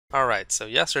Alright, so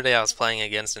yesterday I was playing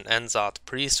against an Enzoth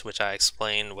priest, which I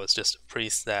explained was just a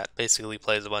priest that basically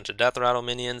plays a bunch of death rattle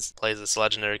minions, plays this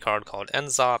legendary card called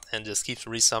Enzoth, and just keeps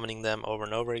resummoning them over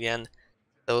and over again.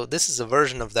 So this is a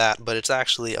version of that, but it's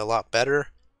actually a lot better,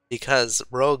 because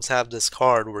rogues have this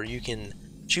card where you can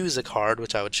choose a card,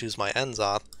 which I would choose my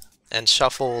Enzoth, and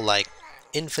shuffle like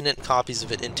infinite copies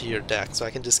of it into your deck, so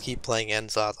I can just keep playing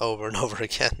Enzoth over and over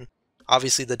again.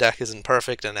 Obviously the deck isn't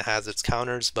perfect and it has its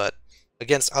counters, but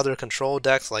against other control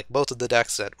decks, like both of the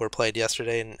decks that were played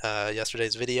yesterday in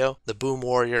yesterday's video, the Boom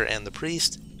Warrior and the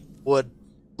Priest, would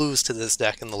lose to this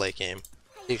deck in the late game,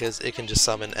 because it can just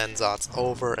summon Enzoths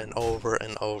over and over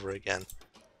and over again.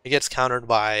 It gets countered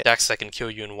by decks that can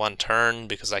kill you in one turn,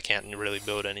 because I can't really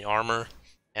build any armor,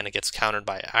 and it gets countered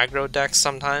by aggro decks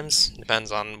sometimes,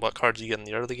 depends on what cards you get in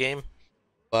the early game.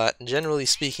 But generally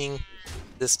speaking,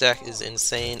 this deck is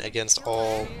insane against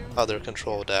all other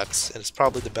control decks, and it's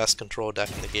probably the best control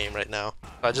deck in the game right now.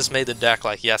 I just made the deck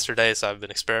like yesterday, so I've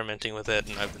been experimenting with it,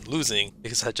 and I've been losing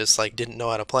because I just like didn't know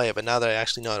how to play it, but now that I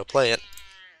actually know how to play it,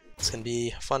 it's gonna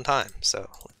be a fun time. So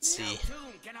let's see.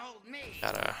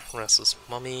 Got a Restless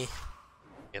Mummy,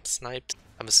 get sniped.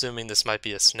 I'm assuming this might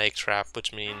be a snake trap,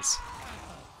 which means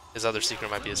his other secret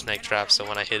might be a snake trap, so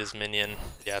when I hit his minion,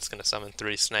 yeah, it's gonna summon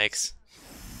 3 snakes.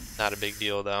 Not a big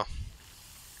deal though.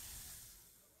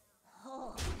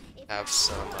 Have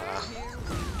some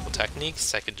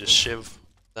techniques. I could just shiv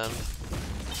them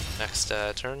next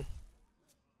turn.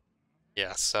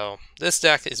 Yeah, so this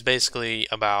deck is basically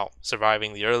about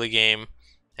surviving the early game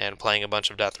and playing a bunch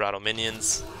of death rattle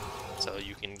minions, so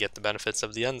you can get the benefits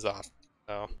of the Enzoth.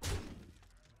 So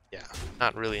yeah,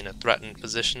 not really in a threatened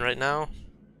position right now.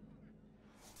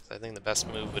 So I think the best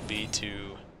move would be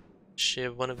to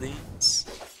shiv one of these.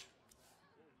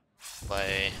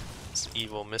 Play this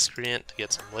Evil Miscreant to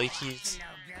get some Lakeys.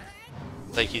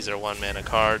 Lakeys are 1-mana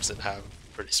cards that have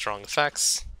pretty strong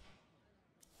effects.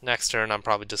 Next turn I'm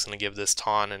probably just going to give this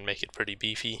taunt and make it pretty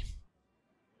beefy.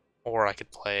 Or I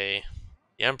could play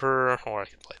the Emperor, or I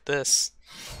could play this.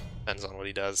 Depends on what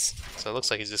he does. So it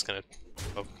looks like he's just going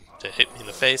to hit me in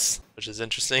the face, which is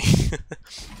interesting.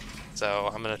 So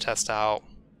I'm going to test out,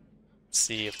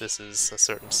 see if this is a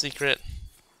certain secret.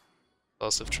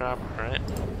 Explosive Trap, alright.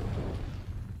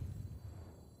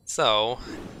 So,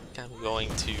 I'm going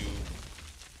to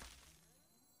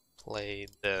play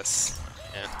this.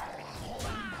 Yeah.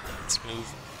 Let's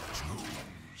move.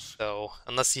 So,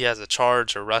 unless he has a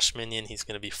charge or rush minion, he's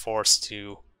going to be forced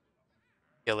to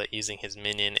kill it using his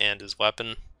minion and his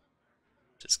weapon,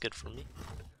 which is good for me.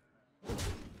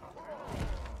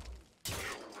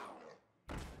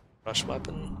 Rush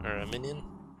weapon, or a minion.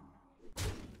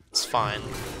 It's fine.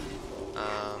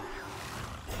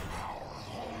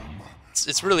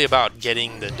 It's really about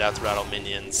getting the death rattle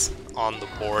minions on the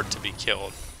board to be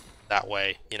killed. That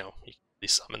way, you know, you can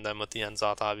summon them with the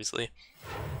Enzoth, obviously.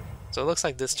 So it looks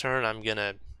like this turn I'm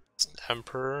gonna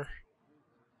Emperor.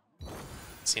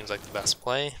 Seems like the best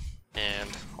play,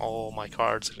 and all my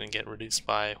cards are gonna get reduced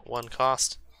by 1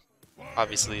 cost.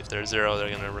 Obviously, if they're 0, they're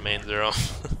gonna remain 0. I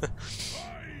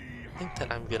think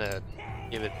that I'm gonna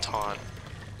give it Taunt,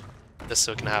 just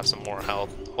so it can have some more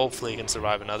health. Hopefully it can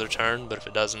survive another turn, but if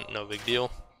it doesn't, no big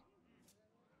deal.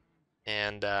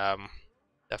 And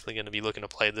definitely going to be looking to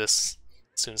play this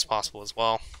as soon as possible as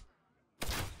well.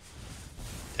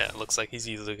 Yeah, it looks like he's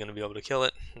easily going to be able to kill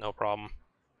it, no problem.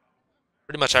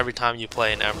 Pretty much every time you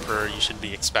play an Emperor, you should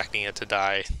be expecting it to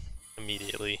die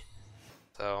immediately.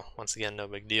 So, once again, no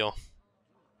big deal.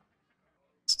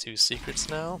 It's 2 secrets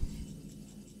now.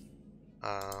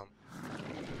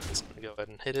 Just gonna go ahead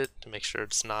and hit it to make sure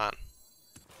it's not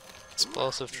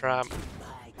explosive trap.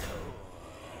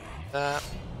 That,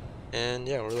 and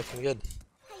yeah, we're looking good.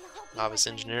 Novice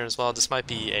Engineer as well. This might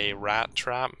be a rat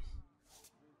trap.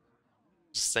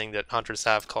 This thing that hunters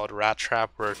have called rat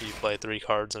trap, where if you play 3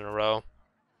 cards in a row,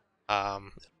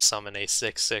 summon a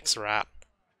 6/6 rat,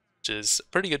 which is a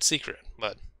pretty good secret,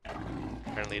 but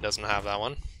apparently it doesn't have that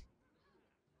one.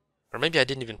 Or maybe I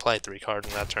didn't even play 3 cards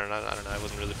in that turn. I don't know, I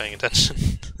wasn't really paying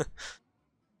attention.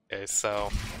 Okay, so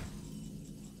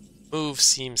move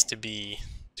seems to be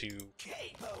to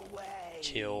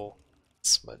kill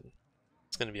this, but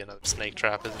it's going to be another snake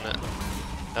trap, isn't it?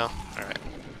 No? Alright.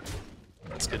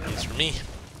 That's good news for me.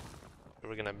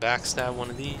 We're going to backstab one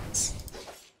of these.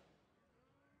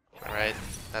 Alright,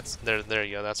 that's there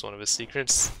you go, that's one of his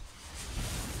secrets.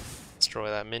 Destroy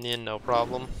that minion, no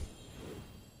problem.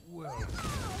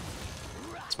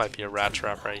 This might be a rat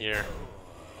trap right here.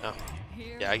 No.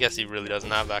 Yeah, I guess he really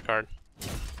doesn't have that card.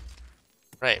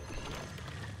 Right.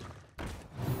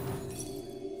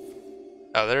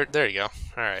 Oh, there you go.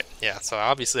 Alright, yeah, so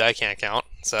obviously I can't count.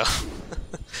 so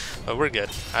but we're good.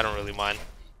 I don't really mind.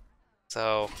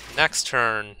 So next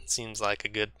turn seems like a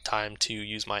good time to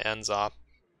use my Enzop.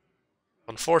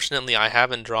 Unfortunately, I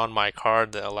haven't drawn my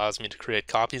card that allows me to create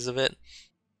copies of it.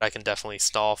 I can definitely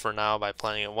stall for now by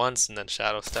playing it once and then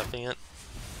shadow stepping it.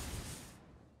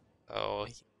 So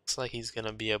he looks like he's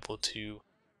gonna be able to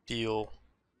deal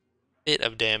a bit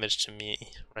of damage to me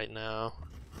right now,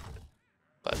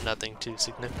 but nothing too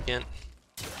significant.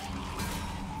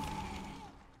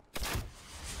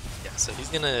 Yeah, so he's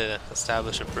gonna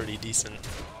establish a pretty decent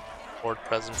board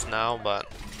presence now, but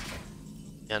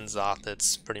Enzop,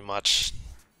 it's pretty much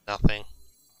nothing.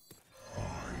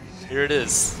 Here it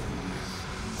is.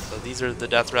 So these are the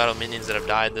death rattle minions that have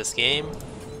died this game,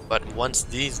 but once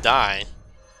these die,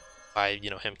 by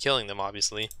him killing them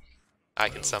obviously, I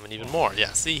can summon even more.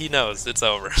 Yeah, see, he knows it's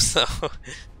over. So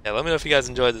yeah, let me know if you guys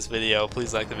enjoyed this video.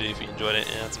 Please like the video if you enjoyed it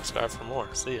and subscribe for more.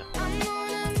 See ya.